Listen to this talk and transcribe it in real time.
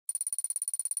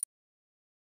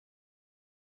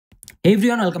Hey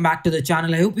everyone, welcome back to the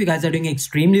channel. I hope you guys are doing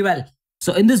extremely well.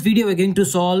 So in this video, we're going to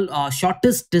solve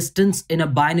shortest distance in a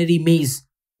binary maze.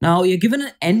 Now you're given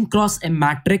an n cross m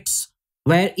matrix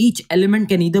where each element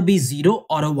can either be 0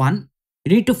 or a 1.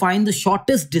 You need to find the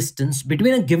shortest distance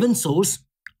between a given source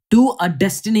to a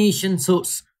destination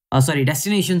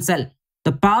destination cell.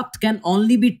 The path can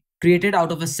only be created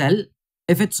out of a cell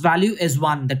if its value is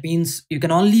 1. That means you can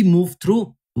only move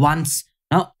through once.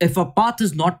 Now, if a path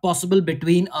is not possible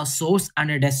between a source and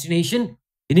a destination,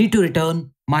 you need to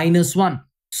return -1.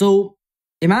 So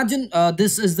imagine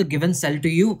this is the given cell to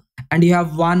you and you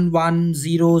have 1, 1,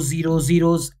 0, 0,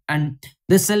 zeros and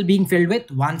this cell being filled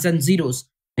with ones and zeros.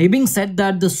 Now, you're being said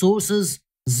that the source is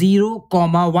 0,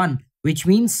 1, which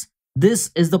means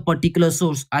this is the particular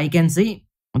source. I can say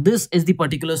this is the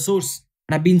particular source.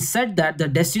 And I've been said that the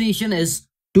destination is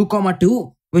 2,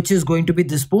 2, which is going to be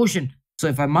this portion. So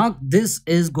if I mark this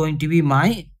is going to be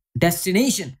my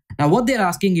destination. Now what they're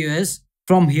asking you is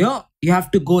from here, you have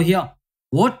to go here.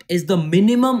 What is the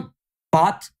minimum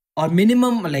path or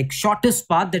minimum shortest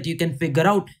path that you can figure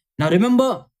out? Now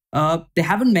remember, they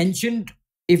haven't mentioned,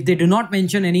 if they do not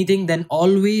mention anything, then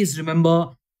always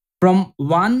remember from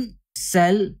one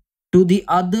cell to the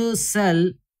other cell,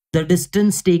 the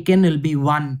distance taken will be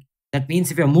 1. That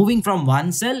means if you're moving from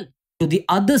one cell to the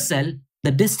other cell,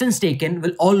 the distance taken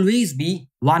will always be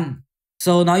 1.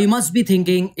 So now you must be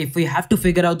thinking, if we have to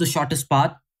figure out the shortest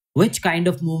path, which kind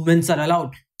of movements are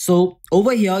allowed? So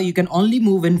over here, you can only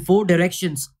move in 4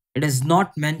 directions. It is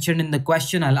not mentioned in the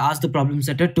question. I'll ask the problem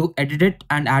setter to edit it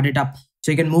and add it up.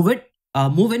 So you can move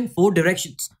in 4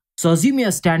 directions. So assume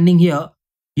you're standing here.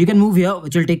 You can move here,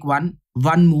 which will take one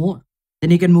more.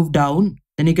 Then you can move down.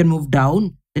 Then you can move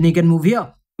down. Then you can move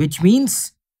here, which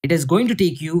means it is going to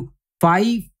take you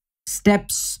 5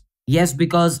 steps. Yes,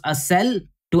 because a cell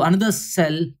to another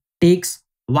cell takes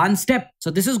 1 step.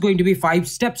 So this is going to be 5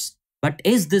 steps. But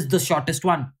is this the shortest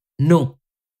one? No.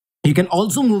 You can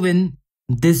also move in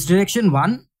this direction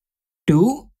 1,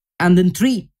 2, and then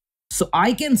 3. So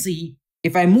I can see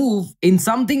if I move in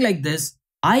something like this,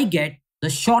 I get the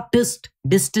shortest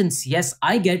distance. Yes,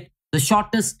 I get the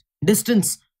shortest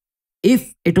distance.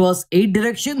 If it was 8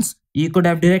 directions, you could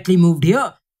have directly moved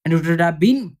here and it would have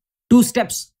been 2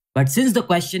 steps. But since the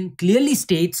question clearly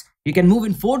states you can move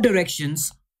in 4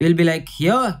 directions, you'll be like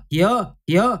here, here,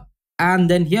 here, and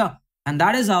then here. And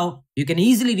that is how you can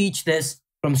easily reach this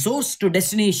from source to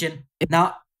destination.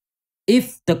 Now,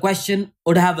 if the question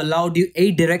would have allowed you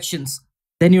 8 directions,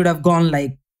 then you would have gone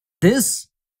like this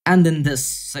and then this.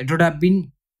 So it would have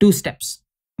been 2 steps.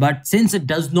 But since it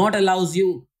does not allows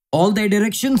you all the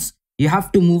directions, you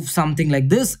have to move something like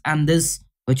this and this,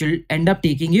 which will end up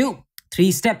taking you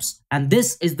 3 steps. And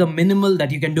this is the minimal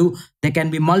that you can do. There can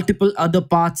be multiple other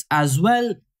paths as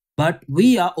well, but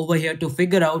we are over here to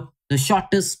figure out the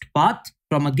shortest path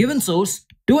from a given source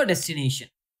to a destination.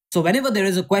 So whenever there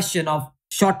is a question of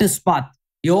shortest path,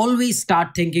 you always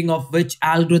start thinking of which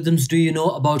algorithms do you know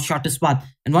about shortest path.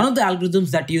 And one of the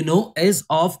algorithms that you know is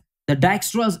of the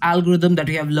Dijkstra's algorithm that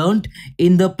we have learned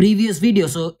in the previous video.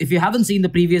 So if you haven't seen the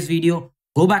previous video,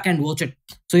 go back and watch it.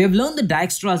 So you have learned the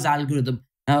Dijkstra's algorithm.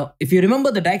 Now, if you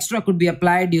remember, the Dijkstra could be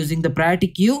applied using the priority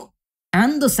queue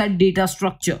and the set data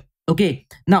structure. Okay,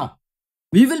 now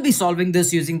we will be solving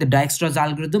this using the Dijkstra's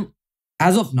algorithm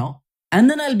as of now. And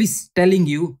then I'll be telling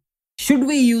you, should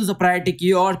we use a priority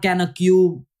queue or can a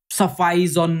queue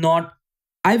suffice or not?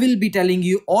 I will be telling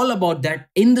you all about that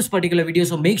in this particular video.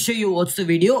 So make sure you watch the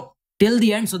video till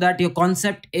the end so that your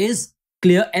concept is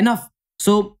clear enough.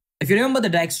 So if you remember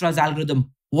the Dijkstra's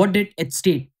algorithm, what did it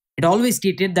state? It always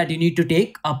stated that you need to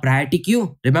take a priority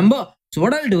queue. Remember? So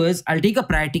what I'll do is I'll take a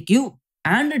priority queue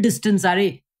and a distance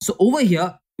array. So over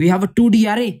here, we have a 2D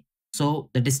array. So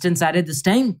the distance array this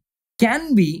time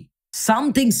can be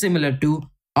something similar to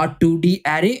a 2D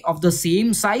array of the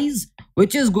same size,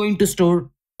 which is going to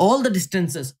store all the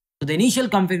distances. So the initial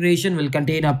configuration will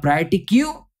contain a priority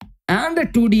queue and a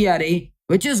 2D array,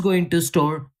 which is going to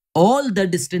store all the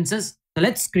distances. So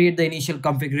let's create the initial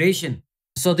configuration.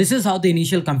 So this is how the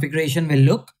initial configuration will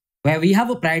look, where we have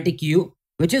a priority queue,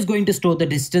 which is going to store the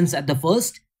distance at the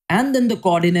first and then the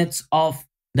coordinates of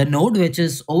the node, which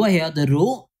is over here, the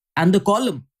row and the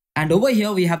column. And over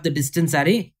here, we have the distance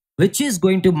array, which is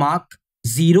going to mark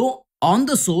 0 on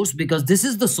the source because this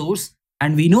is the source.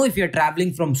 And we know if you're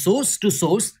traveling from source to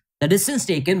source, the distance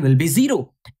taken will be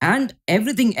 0. And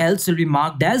everything else will be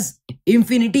marked as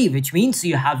infinity, which means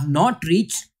you have not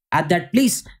reached at that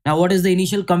place. Now, what is the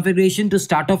initial configuration to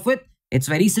start off with? It's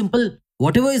very simple.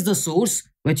 Whatever is the source,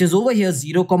 which is over here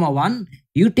 0, 1,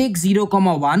 you take 0,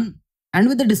 1 and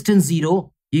with the distance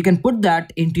 0, you can put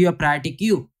that into your priority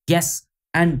queue. Yes,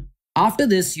 and After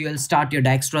this, you'll start your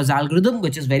Dijkstra's algorithm,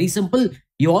 which is very simple.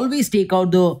 You always take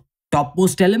out the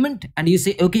topmost element and you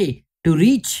say, okay, to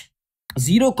reach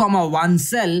 0, comma 1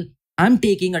 cell, I'm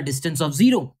taking a distance of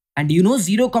 0. And you know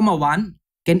 0, comma 1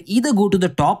 can either go to the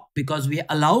top because we are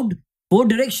allowed 4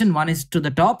 direction. One is to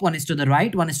the top, one is to the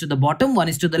right, one is to the bottom, one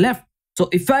is to the left. So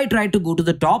if I try to go to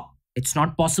the top, it's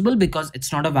not possible because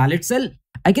it's not a valid cell.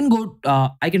 I can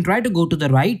try to go to the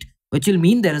right, which will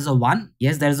mean there is a 1.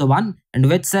 Yes, there is a 1. And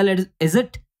which cell is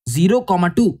it? 0, comma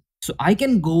 2. So I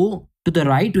can go to the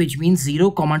right, which means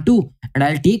 0, comma 2. And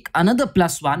I'll take another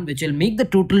plus 1, which will make the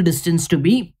total distance to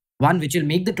be 1, which will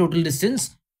make the total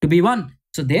distance to be 1.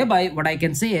 So thereby, what I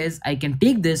can say is I can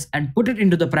take this and put it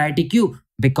into the priority queue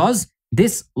because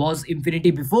this was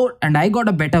infinity before and I got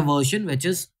a better version, which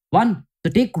is 1.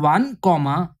 So take 1,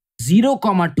 comma 0,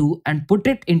 comma 2 and put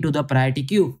it into the priority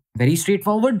queue. Very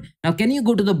straightforward. Now, can you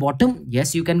go to the bottom?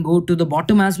 Yes, you can go to the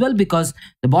bottom as well because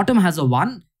the bottom has a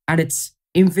 1 and it's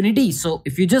infinity. So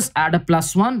if you just add a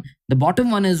plus 1, the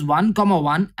bottom one is 1, comma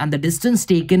 1 and the distance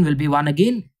taken will be 1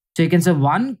 again. So you can say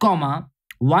 1, comma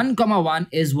 1, comma 1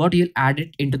 is what you'll add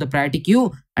it into the priority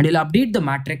queue and you'll update the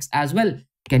matrix as well.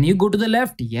 Can you go to the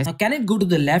left? Yes. Now, can it go to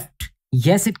the left?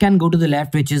 Yes, it can go to the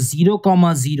left, which is 0,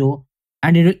 comma 0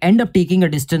 and it will end up taking a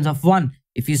distance of 1.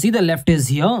 If you see the left is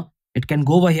here, it can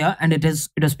go over here and it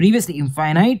was previously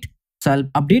infinite. So I'll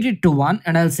update it to 1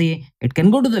 and I'll say it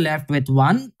can go to the left with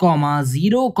 1, comma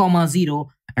 0, comma 0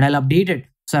 and I'll update it.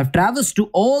 So I've traversed to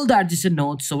all the adjacent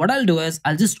nodes. So what I'll do is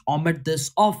I'll just omit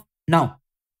this off. Now,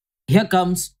 here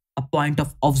comes a point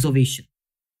of observation.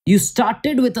 You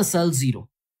started with a cell 0.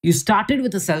 You started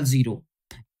with a cell 0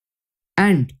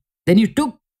 and then you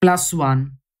took plus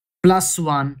 1, plus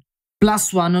 1,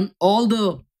 plus 1 on all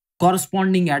the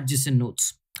corresponding adjacent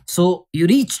nodes. So you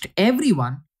reached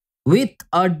everyone with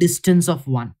a distance of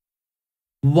 1.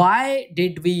 Why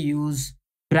did we use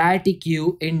priority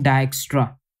queue in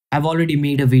Dijkstra? I've already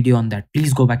made a video on that.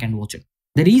 Please go back and watch it.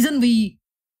 The reason we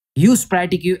used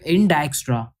priority queue in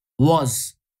Dijkstra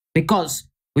was because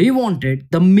we wanted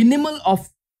the minimal of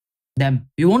them.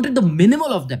 We wanted the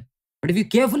minimal of them. But if you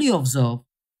carefully observe,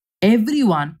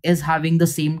 everyone is having the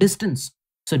same distance.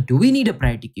 So do we need a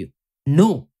priority queue?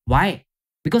 No. Why?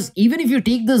 Because even if you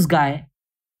take this guy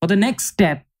for the next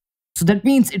step, so that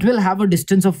means it will have a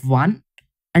distance of 1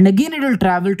 and again it will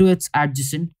travel to its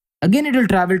adjacent, again it will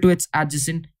travel to its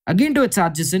adjacent, again to its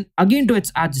adjacent, again to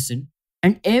its adjacent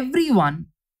and everyone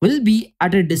will be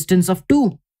at a distance of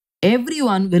 2.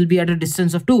 Everyone will be at a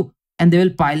distance of 2 and they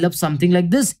will pile up something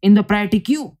like this in the priority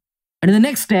queue. And in the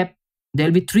next step, there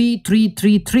will be 3, 3,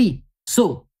 3, 3.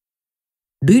 So,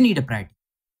 do you need a priority?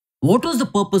 What was the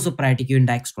purpose of priority queue in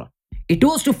Dijkstra? It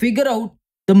was to figure out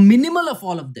the minimal of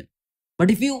all of them.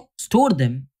 But if you store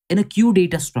them in a queue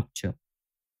data structure,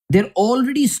 they're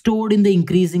already stored in the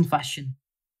increasing fashion.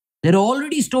 They're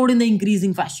already stored in the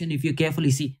increasing fashion if you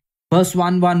carefully see. First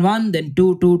 1, 1, 1, then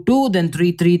 2, 2, 2, then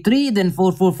 3, 3, 3, then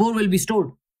 4, 4, 4 will be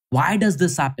stored. Why does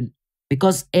this happen?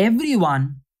 Because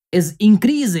everyone is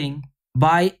increasing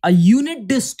by a unit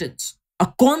distance,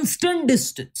 a constant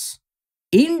distance.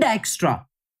 In Dijkstra,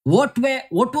 what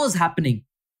was happening?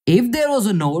 If there was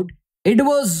a node, it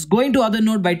was going to other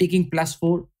node by taking plus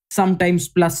 4, sometimes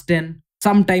plus 10,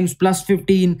 sometimes plus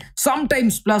 15,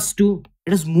 sometimes plus 2.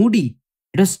 It is moody.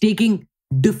 It was taking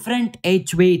different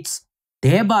edge weights.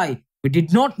 Thereby, we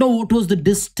did not know what was the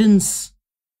distance.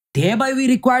 Thereby, we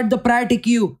required the priority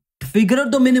queue to figure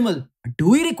out the minimal. Do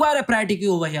we require a priority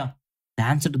queue over here? The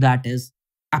answer to that is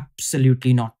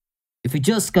absolutely not. If we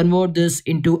just convert this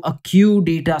into a queue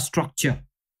data structure,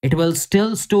 it will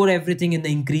still store everything in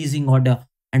the increasing order.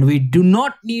 And we do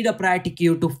not need a priority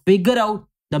queue to figure out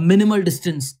the minimal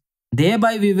distance.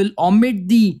 Thereby, we will omit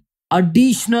the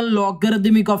additional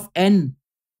logarithmic of n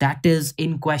that is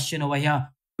in question over here.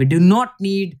 We do not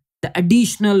need the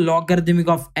additional logarithmic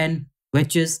of n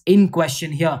which is in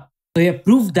question here. So we have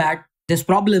proved that this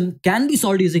problem can be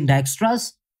solved using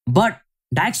Dijkstra's, but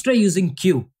Dijkstra using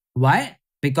Q. Why?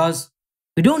 Because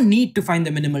we don't need to find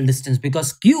the minimal distance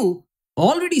because Q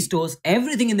already stores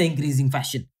everything in the increasing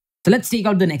fashion. So let's take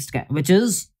out the next guy, which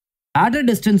is at a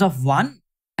distance of 1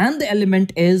 and the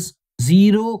element is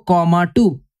 0,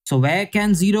 2. So where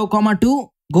can 0, 2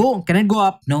 go? Can it go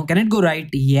up? No. Can it go right?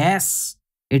 Yes,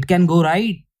 it can go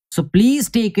right. So please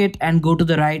take it and go to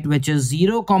the right, which is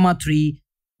 0, 3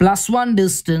 plus 1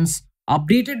 distance.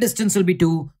 Updated distance will be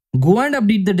 2. Go and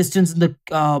update the distance in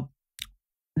the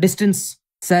distance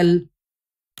cell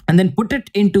and then put it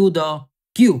into the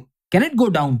queue. Can it go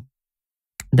down?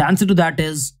 The answer to that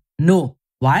is no.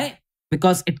 Why?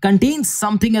 Because it contains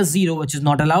something as 0, which is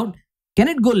not allowed. Can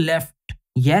it go left?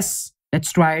 Yes.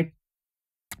 Let's try it.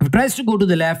 If it tries to go to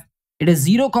the left, it is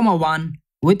 0, comma 1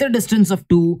 with a distance of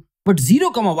 2. But 0,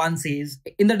 comma 1 says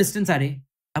in the distance array,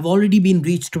 I've already been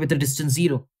reached with a distance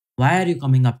 0. Why are you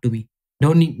coming up to me?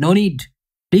 Don't need, no need.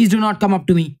 Please do not come up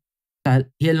to me.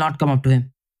 He'll not come up to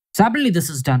him. So happily this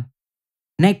is done.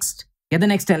 Next, get the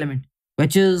next element,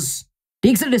 which is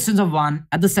takes a distance of 1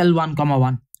 at the cell 1, comma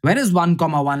 1. Where is 1,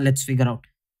 comma 1? Let's figure out.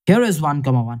 Here is 1,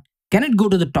 comma 1. Can it go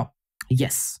to the top?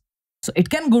 Yes. So it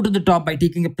can go to the top by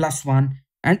taking a plus 1,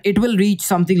 and it will reach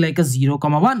something like a 0,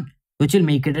 comma 1, which will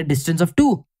make it a distance of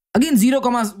 2. Again, 0,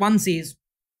 comma 1 says,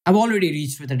 I've already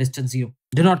reached with a distance 0.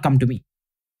 Do not come to me.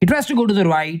 He tries to go to the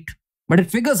right, but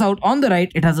it figures out on the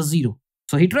right it has a 0.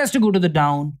 So he tries to go to the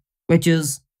down, which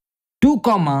is 2,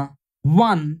 comma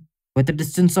 1 with a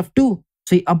distance of 2.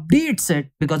 So he updates it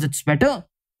because it's better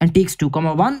and takes 2,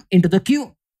 comma 1 into the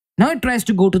queue. Now it tries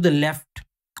to go to the left.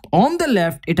 On the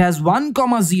left, it has 1,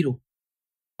 comma 0.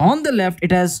 On the left,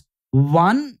 it has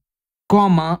 1,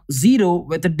 comma 0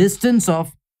 with a distance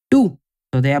of 2.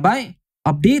 So thereby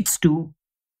updates 2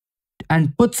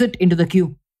 and puts it into the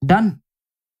queue. Done.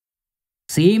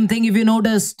 Same thing if you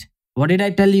noticed. What did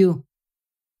I tell you?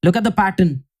 Look at the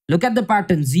pattern. Look at the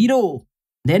pattern. 0,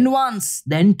 then 1s,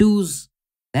 then 2s,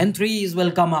 then 3s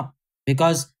will come up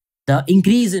because the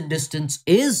increase in distance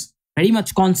is pretty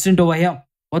much constant over here.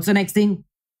 What's the next thing?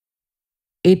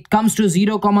 It comes to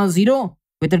 0, comma 0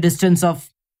 with a distance of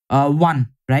 1,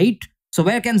 right? So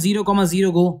where can 0, comma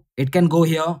 0 go? It can go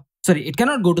here. Sorry, it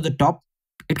cannot go to the top.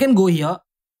 It can go here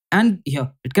and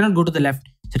here. It cannot go to the left.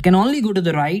 So it can only go to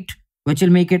the right, which will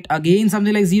make it again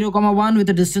something like 0, comma 1 with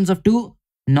a distance of 2.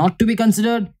 Not to be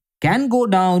considered. Can go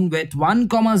down with 1,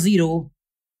 comma 0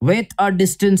 with a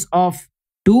distance of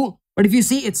 2. But if you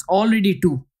see, it's already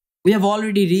 2. We have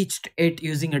already reached it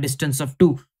using a distance of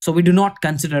 2. So we do not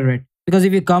consider it. Because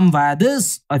if you come via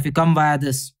this or if you come via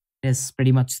this, it is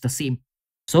pretty much the same.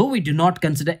 So we do not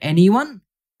consider anyone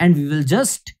and we will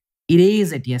just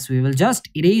erase it. Yes, we will just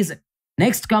erase it.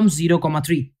 Next comes 0, comma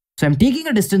 3. So I'm taking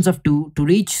a distance of 2 to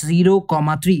reach 0,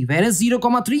 comma 3. Where is 0,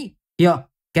 comma 3? Here.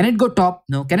 Can it go top?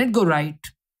 No. Can it go right?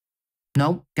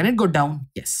 No. Can it go down?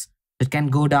 Yes. It can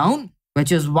go down,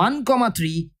 which is 1, comma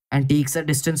 3 and takes a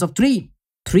distance of 3.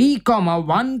 3, comma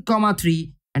 1, comma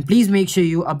 3. And please make sure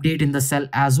you update in the cell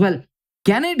as well.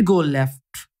 Can it go left?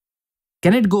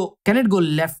 Can it go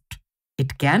left?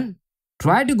 It can.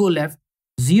 Try to go left.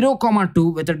 0, comma 2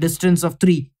 with a distance of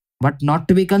 3. But not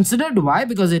to be considered. Why?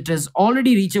 Because it is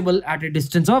already reachable at a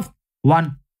distance of 1.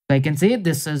 So I can say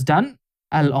this is done.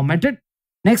 I'll omit it.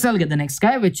 Next, I'll get the next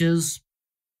guy, which is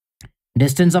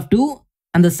distance of 2.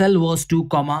 And the cell was 2,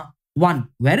 comma 1.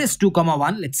 Where is 2, comma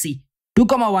 1? Let's see. 2,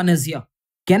 comma 1 is here.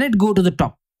 Can it go to the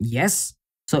top? Yes.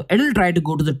 So it'll try to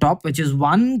go to the top, which is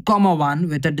 1, comma 1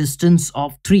 with a distance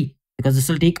of 3. Because this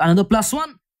will take another plus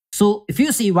 1. So if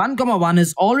you see 1, comma 1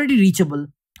 is already reachable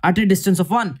at a distance of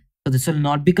 1. So this will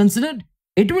not be considered.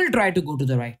 It will try to go to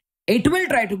the right. It will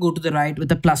try to go to the right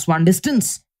with a plus 1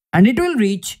 distance. And it will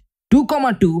reach 2,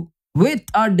 comma 2 with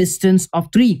a distance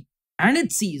of 3. And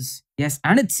it sees, yes,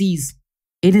 and it sees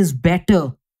it is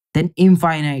better than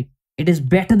infinite. It is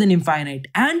better than infinite.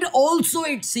 And also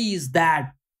it sees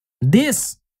that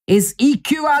this is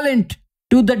equivalent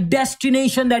to the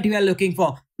destination that you are looking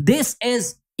for. This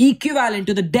is equivalent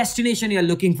to the destination you are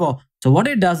looking for. So what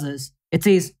it does is, it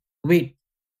says, wait,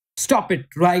 stop it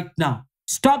right now.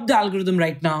 Stop the algorithm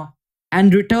right now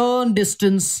and return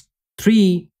distance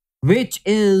 3, which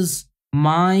is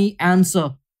my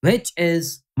answer. Which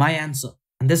is my answer.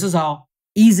 And this is how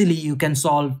easily you can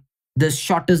solve the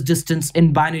shortest distance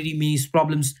in binary maze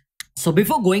problems. So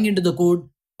before going into the code,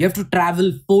 you have to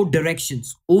travel 4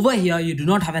 directions. Over here, you do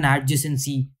not have an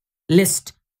adjacency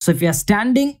list. So if you are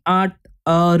standing at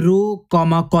a row,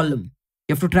 comma, column,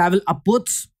 you have to travel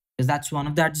upwards, because that's one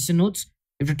of the adjacent nodes.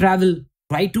 You have to travel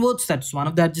rightwards, that's one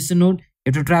of the adjacent node.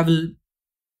 You have to travel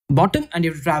bottom and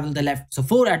you have to travel the left. So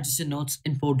 4 adjacent nodes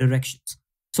in 4 directions.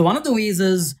 So one of the ways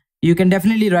is you can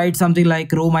definitely write something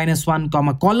like row minus 1,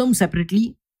 comma, column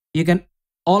separately. You can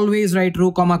always write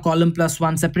row, comma, column plus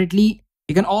 1 separately.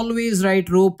 You can always write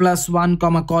row plus 1,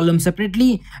 comma, column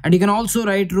separately. And you can also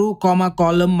write row, comma,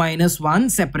 column minus 1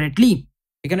 separately.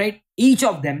 You can write each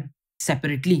of them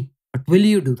separately. But will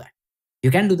you do that?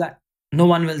 You can do that. No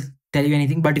one will tell you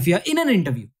anything. But if you are in an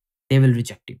interview, they will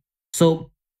reject you.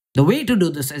 So the way to do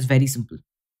this is very simple.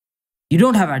 You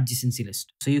don't have adjacency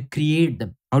list. So you create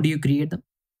them. How do you create them?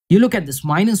 You look at this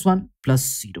minus 1 plus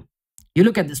 0. You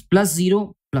look at this plus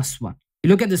 0 plus 1. You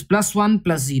look at this plus 1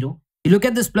 plus 0. You look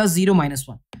at this plus 0 minus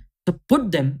 1. So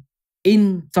put them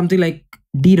in something like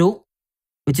D row,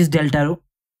 which is delta row,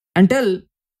 and tell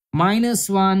minus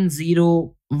 1,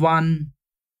 0, 1,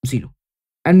 0.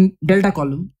 and delta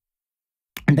column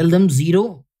and tell them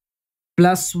 0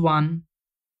 plus 1,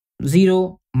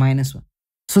 0 minus 1.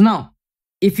 So now,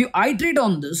 if you iterate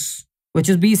on this, which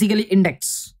is basically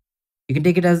index, you can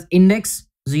take it as index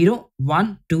 0,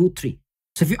 1, 2, 3.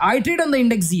 So if you iterate on the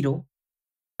index 0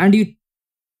 and you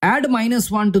add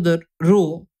minus 1 to the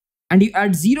row and you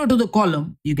add 0 to the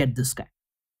column, you get this guy.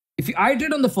 If you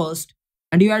iterate on the first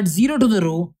and you add 0 to the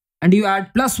row and you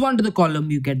add plus 1 to the column,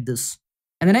 you get this.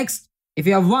 And the next, if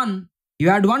you have 1, you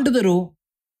add 1 to the row,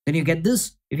 then you get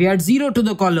this. If you add 0 to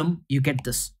the column, you get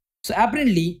this. So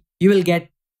apparently, you will get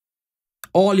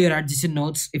all your adjacent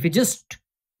nodes if you just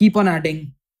keep on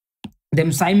adding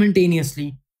them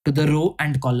simultaneously to the row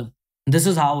and column. This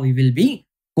is how we will be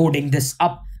coding this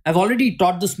up. I've already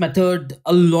taught this method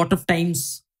a lot of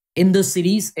times in this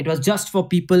series. It was just for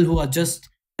people who are just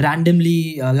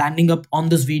randomly landing up on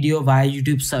this video via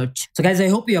YouTube search. So guys, I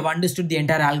hope you have understood the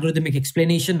entire algorithmic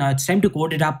explanation. Now it's time to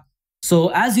code it up.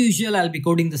 So as usual, I'll be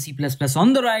coding the C++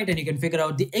 on the right and you can figure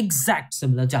out the exact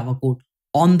similar Java code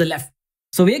on the left.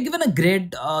 So we are given a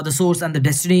grid, the source and the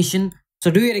destination. So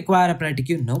do you require a priority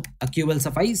queue? No, a queue will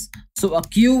suffice. So a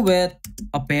queue with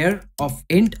a pair of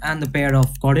int and the pair of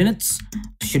coordinates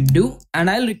should do. And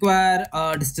I'll require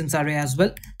a distance array as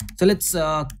well. So let's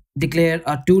declare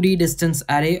a 2D distance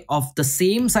array of the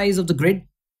same size of the grid.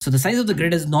 So the size of the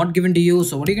grid is not given to you.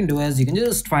 So what you can do is you can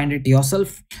just find it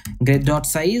yourself,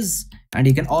 grid.size, and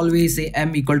you can always say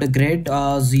m equal to grid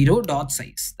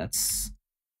 0.size.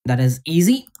 That is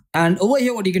easy. And over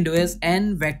here, what you can do is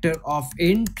n vector of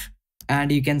int,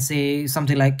 and you can say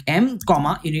something like m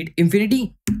comma, you need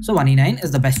infinity. So 189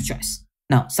 is the best choice.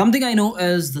 Now, something I know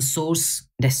is the source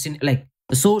the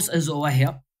source is over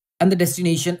here and the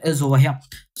destination is over here.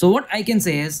 So what I can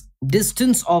say is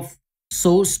distance of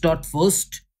source dot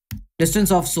first,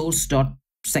 distance of source dot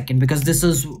second, because this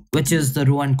is which is the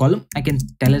row and column. I can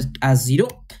tell it as 0,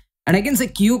 and I can say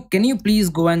q, can you please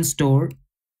go and store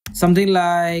something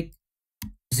like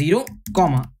 0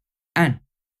 comma and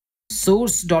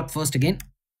source dot first again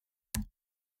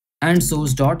and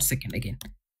source dot second again.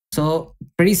 So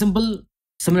pretty simple,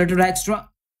 similar to Dijkstra.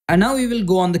 And now we will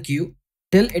go on the queue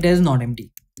till it is not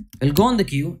empty. We'll go on the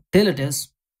queue till it is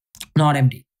not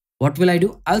empty. What will I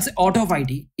do? I'll say auto of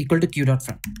id equal to q dot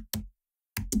front,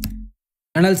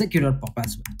 and I'll say q dot pop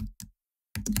as well.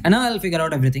 And now I'll figure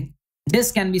out everything.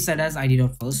 This can be set as id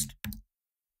dot first.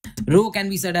 Row can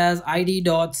be set as id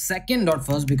dot second dot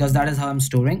first, because that is how I'm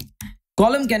storing.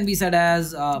 Column can be set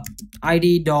as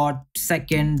id dot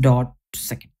second dot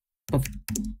second. Perfect.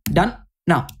 Done.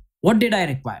 Now, what did I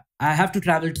require? I have to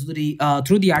travel to the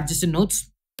through the adjacent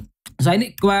nodes. So I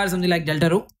require something like delta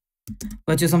row,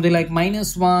 which is something like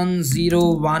 -1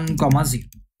 0 1 comma 0.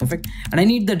 Perfect. And I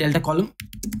need the delta column,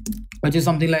 which is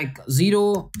something like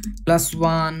 0 plus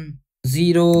 1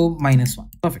 0 minus 1.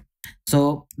 Perfect.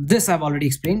 So this I've already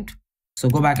explained. So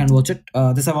go back and watch it.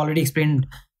 This I've already explained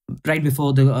right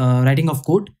before the writing of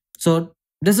code. So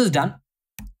this is done.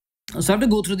 So I have to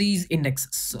go through these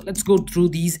indexes. So let's go through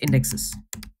these indexes.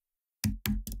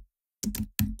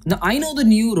 Now I know the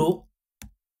new row,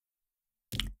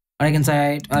 or I can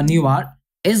say a new R,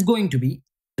 is going to be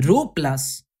row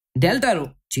plus delta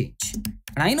row change.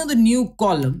 And I know the new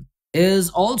column is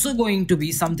also going to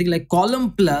be something like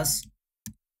column plus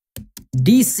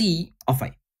DC of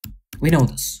I. We know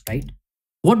this, right?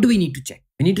 What do we need to check?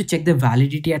 We need to check the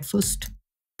validity at first.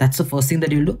 That's the first thing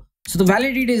that you'll do. So the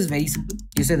validity is very simple.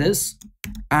 You say this,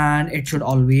 and it should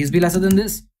always be lesser than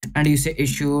this. And you say it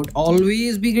should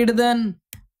always be greater than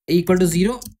equal to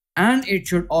 0. And it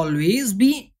should always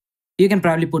be, you can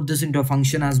probably put this into a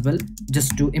function as well,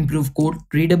 just to improve code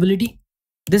readability.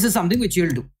 This is something which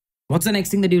you'll do. What's the next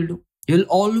thing that you'll do? You'll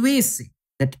always say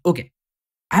that, okay,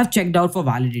 I have checked out for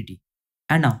validity.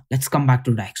 And now let's come back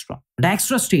to Dijkstra.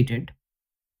 Dijkstra stated,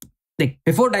 like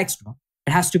before Dijkstra,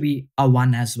 it has to be a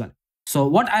 1 as well. So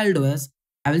what I'll do is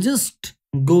I will just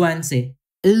go and say,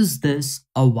 is this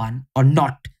a 1 or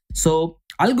not? So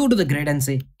I'll go to the grid and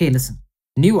say, hey, listen,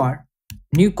 new R,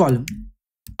 new column,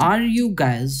 are you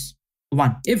guys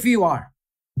 1? If you are,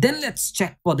 then let's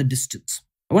check for the distance.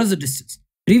 What is the distance?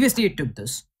 Previously it took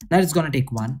this, now it's going to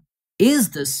take 1. Is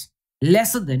this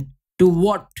lesser than to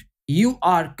what you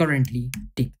are currently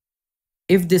taking?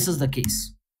 If this is the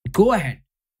case, go ahead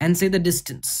and say the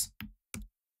distance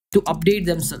to update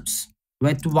themselves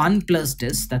with 1 plus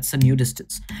this, that's a new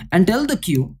distance, and tell the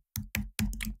queue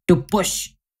to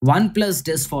push 1 plus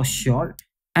this for sure,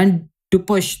 and to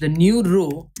push the new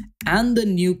row and the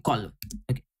new column.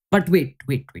 Okay, but wait.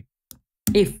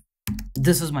 If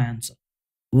this is my answer,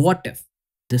 what if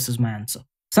this is my answer?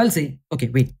 So I'll say, okay,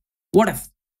 wait, what if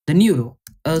the new row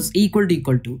is equal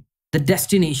to the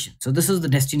destination. So this is the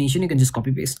destination. You can just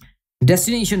copy paste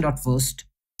destination dot first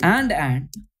and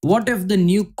what if the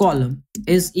new column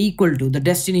is equal to the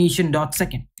destination dot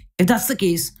second. If that's the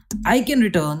case, I can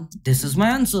return this is my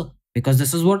answer because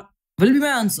this is what will be my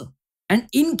answer. And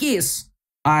in case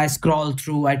I scroll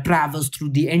through, I traverse through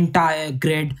the entire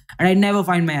grid and I never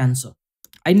find my answer,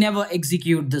 I never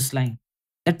execute this line.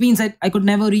 That means I could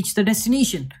never reach the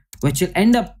destination, which will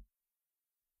end up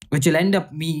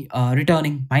me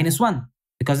returning -1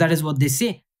 because that is what they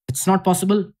say. It's not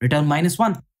possible, return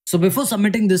 -1. So before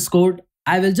submitting this code,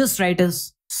 I will just write a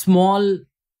small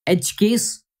edge case.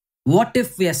 What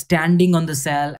if we are standing on the cell